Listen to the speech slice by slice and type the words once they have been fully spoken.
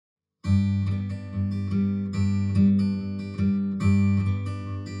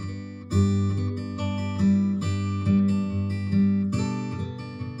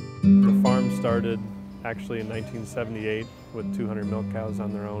started actually in 1978 with 200 milk cows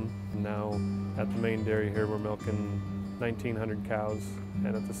on their own. Now at the main dairy here we're milking 1,900 cows,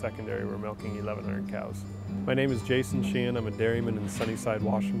 and at the secondary we're milking 1,100 cows. My name is Jason Sheehan. I'm a dairyman in Sunnyside,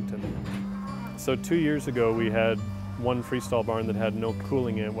 Washington. So 2 years ago we had one freestall barn that had no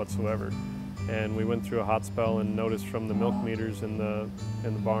cooling in it whatsoever. And we went through a hot spell and noticed from the milk meters in the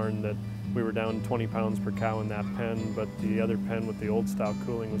barn that we were down 20 pounds per cow in that pen, but the other pen with the old style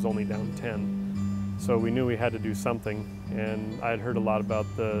cooling was only down 10. So we knew we had to do something, and I had heard a lot about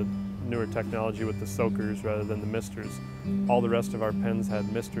the newer technology with the soakers rather than the misters. All the rest of our pens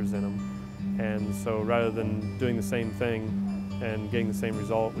had misters in them, and so rather than doing the same thing and getting the same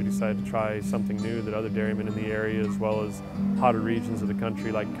result, we decided to try something new that other dairymen in the area as well as hotter regions of the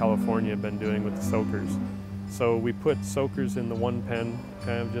country like California have been doing with the soakers. So we put soakers in the one pen,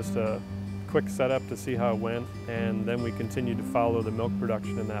 kind of just a quick setup to see how it went, and then we continued to follow the milk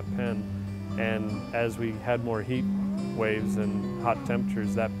production in that pen. And as we had more heat waves and hot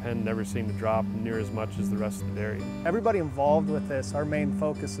temperatures, that pen never seemed to drop near as much as the rest of the dairy. Everybody involved with this, our main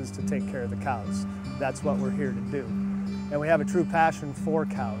focus is to take care of the cows. That's what we're here to do. And we have a true passion for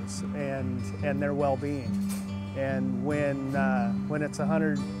cows and their well-being. And when it's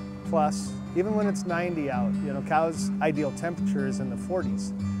 100 plus, even when it's 90 out, you know, cows' ideal temperature is in the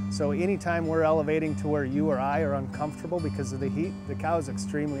 40s. So anytime we're elevating to where you or I are uncomfortable because of the heat, the cow is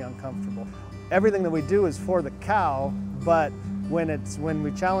extremely uncomfortable. Everything that we do is for the cow, but when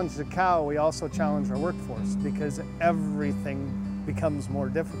we challenge the cow, we also challenge our workforce because everything becomes more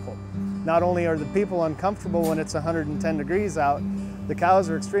difficult. Not only are the people uncomfortable when it's 110 degrees out, the cows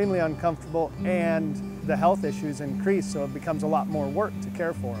are extremely uncomfortable and the health issues increase, so it becomes a lot more work to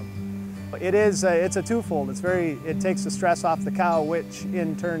care for them. It's a twofold. It takes the stress off the cow, which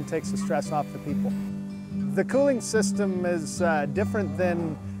in turn takes the stress off the people. The cooling system is different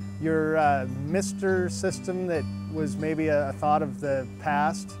than your mister system that was maybe a thought of the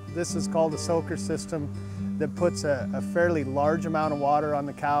past. This is called a soaker system that puts a fairly large amount of water on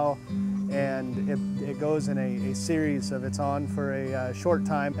the cow, and it goes in a series of, it's on for a short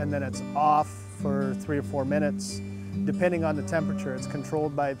time and then it's off for 3 or 4 minutes. Depending on the temperature, it's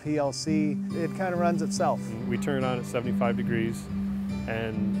controlled by a PLC. It kind of runs itself. We turn it on at 75 degrees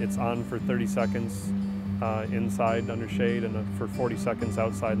and it's on for 30 seconds inside under shade and for 40 seconds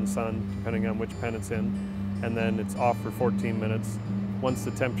outside in the sun, depending on which pen it's in. And then it's off for 14 minutes. Once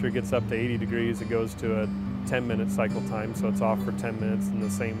the temperature gets up to 80 degrees, it goes to a 10-minute cycle time, so it's off for 10 minutes in the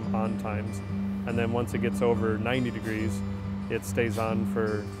same on times. And then once it gets over 90 degrees, it stays off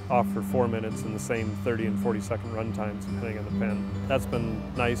for 4 minutes in the same 30 and 40-second run times, depending on the pen. That's been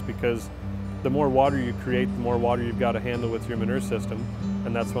nice because the more water you create, the more water you've got to handle with your manure system,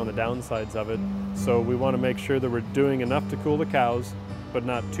 and that's one of the downsides of it. So we want to make sure that we're doing enough to cool the cows, but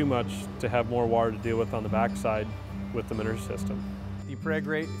not too much to have more water to deal with on the backside with the manure system. The preg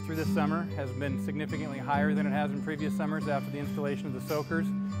rate through this summer has been significantly higher than it has in previous summers after the installation of the soakers.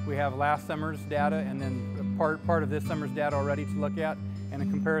 We have last summer's data and then part of this summer's data already to look at, and in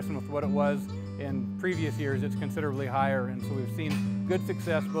comparison with what it was in previous years, it's considerably higher. And so we've seen good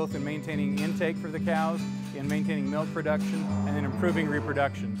success both in maintaining intake for the cows, in maintaining milk production, and in improving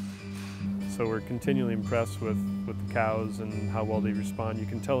reproduction. So we're continually impressed with the cows and how well they respond. You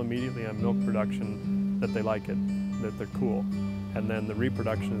can tell immediately on milk production that they like it, that they're cool. And then the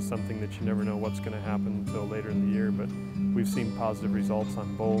reproduction is something that you never know what's going to happen until later in the year, but we've seen positive results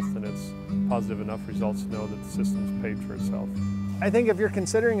on both, and it's positive enough results to know that the system's paid for itself. I think if you're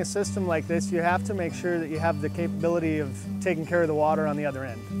considering a system like this, you have to make sure that you have the capability of taking care of the water on the other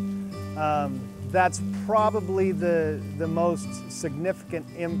end. That's probably the most significant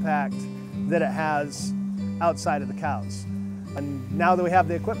impact that it has outside of the cows. And now that we have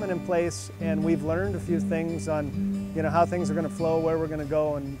the equipment in place and we've learned a few things on how things are going to flow, where we're going to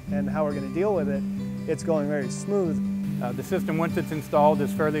go, and how we're going to deal with it, it's going very smooth. The system, once it's installed,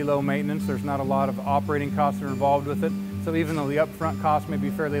 is fairly low maintenance. There's not a lot of operating costs that are involved with it. So even though the upfront cost may be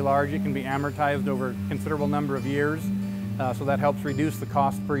fairly large, it can be amortized over a considerable number of years. So that helps reduce the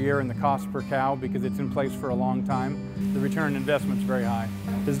cost per year and the cost per cow because it's in place for a long time. The return on investment is very high.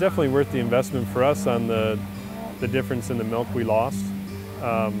 It's definitely worth the investment for us on the difference in the milk we lost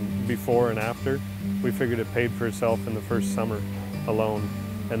before and after. We figured it paid for itself in the first summer alone.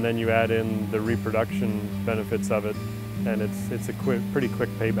 And then you add in the reproduction benefits of it, and it's a pretty quick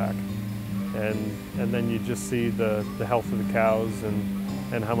payback. And then you just see the health of the cows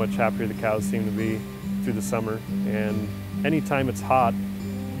and how much happier the cows seem to be through the summer. And anytime it's hot,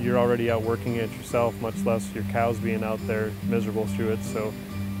 you're already out working it yourself, much less your cows being out there miserable through it. So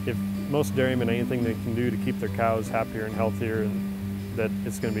if most dairymen, anything they can do to keep their cows happier and healthier and that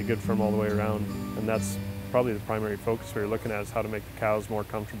it's going to be good for them all the way around. And that's probably the primary focus we're looking at, is how to make the cows more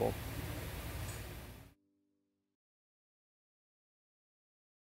comfortable.